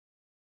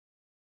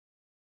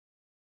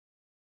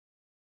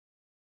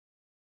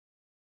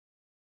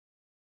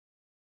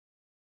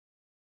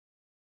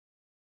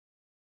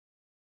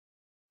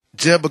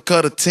Just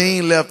because the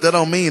team left, that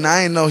don't mean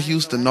I ain't no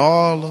Houston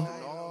Oiler.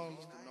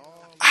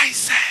 I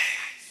say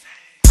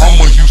I'm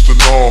a Houston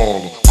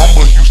Oiler. I'm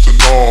a Houston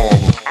Oiler.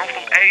 I'm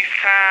from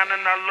H-Town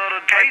and I love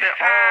to drink that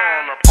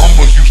oil up. I'm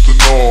a Houston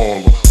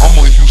Oiler. I'm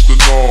a Houston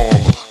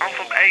Oiler. I'm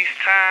from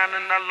H-Town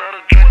and I love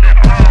to drink that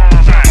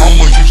oil up. I'm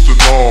a Houston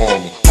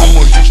Oiler.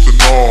 I'm a Houston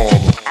Oiler.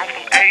 I'm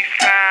from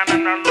H-Town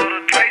and I love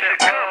to drink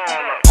that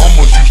oil up. I'm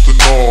a Houston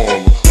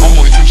Oiler. I'm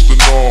a Houston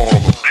Oiler.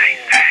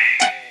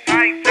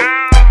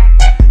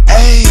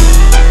 Hey,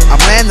 I'm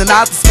landing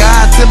out the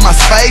sky into my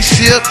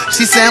spaceship.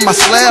 She saying my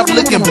slab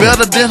looking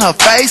better than her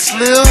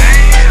facelift.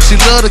 She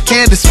love the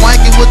candy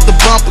swanking with the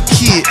bumper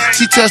kit.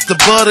 She touched the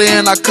butter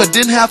and I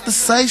didn't have to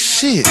say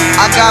shit.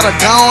 I got her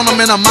gone, I'm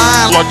in her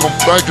mind Like I'm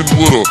thinking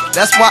with her.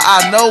 That's why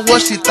I know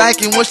what she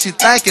thinking,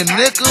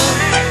 nigga.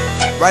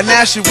 Right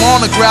now she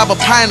wanna grab a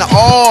pint of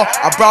oil.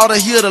 I brought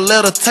her here to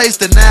let her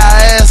taste it, now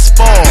I ask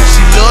for it.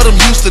 She love them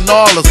Houston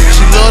Oilers,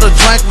 she love the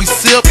drink we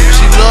sip.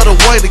 She love the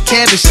way the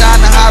candy shine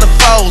and how the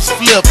foes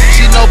flip.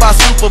 She know about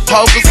super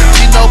pokers,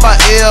 she know about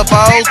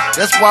elbows.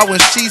 That's why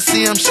when she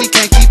see them, she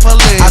can't keep her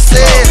legs. I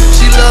said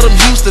she love them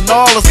Houston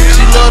Oilers,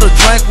 she love the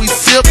drink we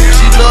sip.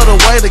 She love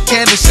the way the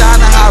candy shine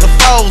and how the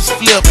foes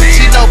flip.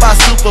 She know about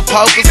super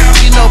pokers,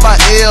 she know about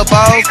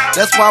elbows.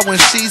 That's why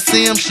when she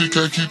see them, She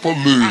can't keep her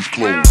legs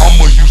closed. I'm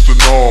a Houston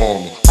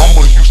Oiler. I'm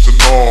a Houston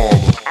Oiler.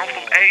 I'm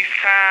from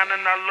H-Town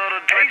and I love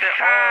to drink that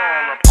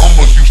oil up. I'm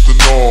a Houston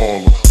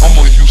Oiler. I'm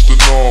a Houston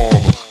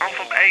Oiler. I'm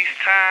from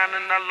H-Town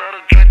and I love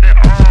to drink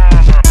that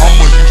oil up. I'm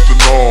a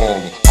Houston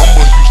Oiler. I'm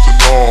a Houston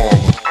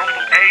Oiler. I'm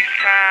from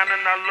H-Town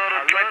and I love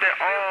to drink that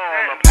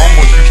oil up. I'm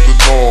a Houston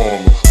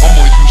Oiler. I'm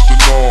a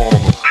Houston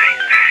Oiler.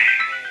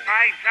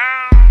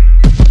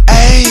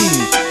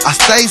 I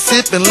stay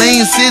sipping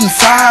lean, sitting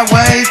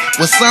sideways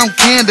with some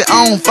candy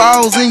on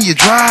falls in your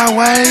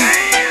driveway.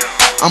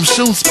 I'm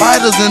shooting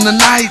spiders in the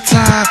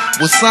nighttime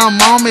with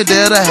some on me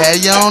that'll have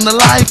you on the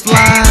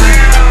lifeline.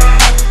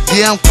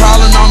 Yeah, I'm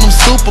crawling on them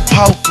super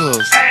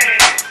pokers.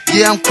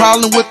 Yeah, I'm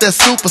crawling with that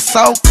super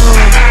soaker.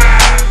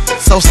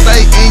 So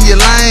stay in your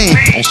lane.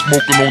 I'm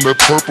smoking on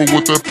that purple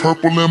with that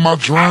purple in my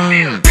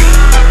drain.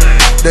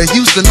 The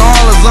Houston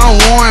Oilers on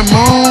Warren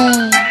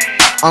Moon.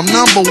 I'm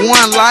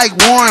 #1 like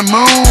Warren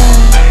Moon.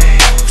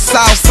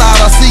 Southside,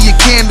 I see your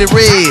candy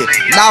red.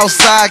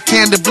 Northside,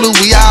 candy blue,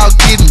 we all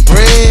getting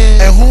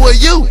bread. And who are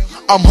you?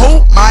 I'm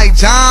Hoop Mike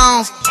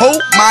Jones. Hoop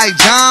Mike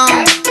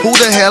Jones. Who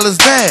the hell is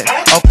that?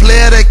 A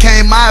player that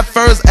came my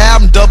first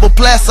album, double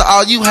plaster.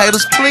 All you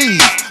haters,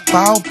 please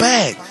fall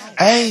back.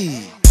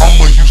 Hey. I'm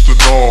a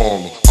Houston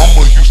Oiler. I'm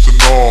a Houston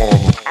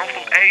Oiler. I'm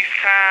from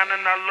H-Town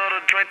and I love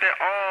to drink that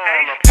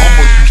oil up. I'm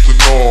a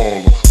Houston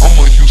Oiler. I'm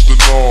a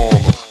Houston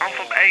Oiler. I'm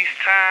from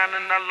H-Town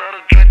and I love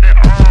to drink that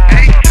oil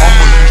up. I'm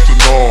a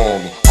Houston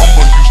Oiler. I'm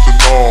a Houston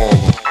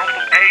Oiler. I'm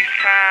from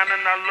H-Town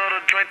and I love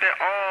to drink that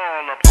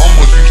oil up. I'm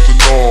a Houston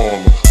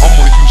Oiler. I'm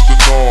a Houston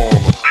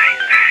Oiler.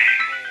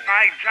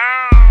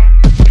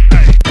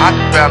 I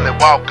can barely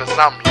walk cause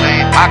I'm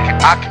lean. I can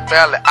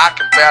barely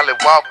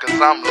walk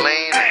cause I'm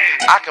lean.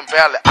 I can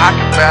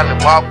barely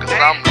walk cause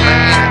I'm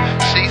lean.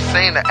 She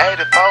seen the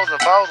 84s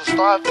and foes and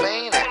start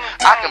fiending.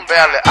 I can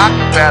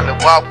barely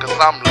walk cause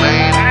I'm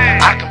lean.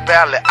 I can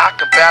barely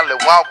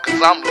walk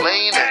cause I'm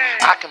leaning.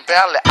 I can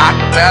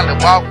barely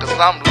walk cause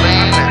I'm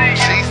leaning.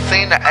 She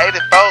seen the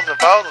 84s and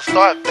foes and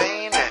start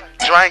fiending.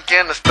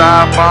 Drinking the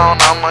styrofoam,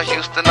 I'm a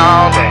Houston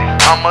Oiler.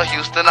 I'm a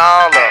Houston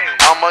Oiler.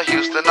 I'm a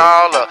Houston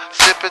Oiler.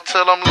 Sip it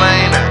till I'm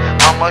leaning.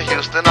 I'm a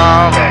Houston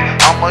Oiler.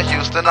 I'm a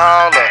Houston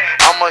Oiler.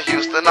 I'm a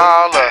Houston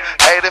Oiler.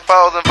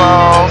 84s and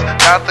balls,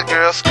 got the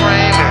girl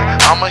screaming.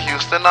 I'm a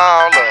Houston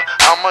Oiler.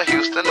 I'm a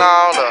Houston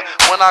Oiler.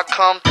 When I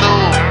come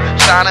through,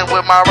 shining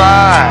with my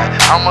ride,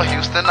 I'm a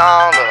Houston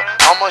Oiler.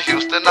 I'm a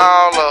Houston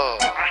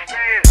Oiler.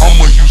 I'm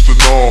a Houston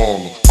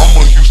Oiler. I'm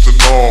a Houston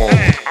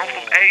Oiler. I'm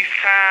from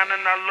H-Town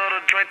and I love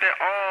to drink that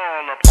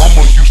oil up. I'm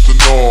a Houston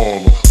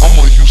Oiler. I'm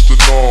a Houston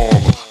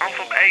Oiler. I'm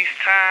from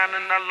H-Town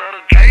and I love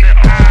to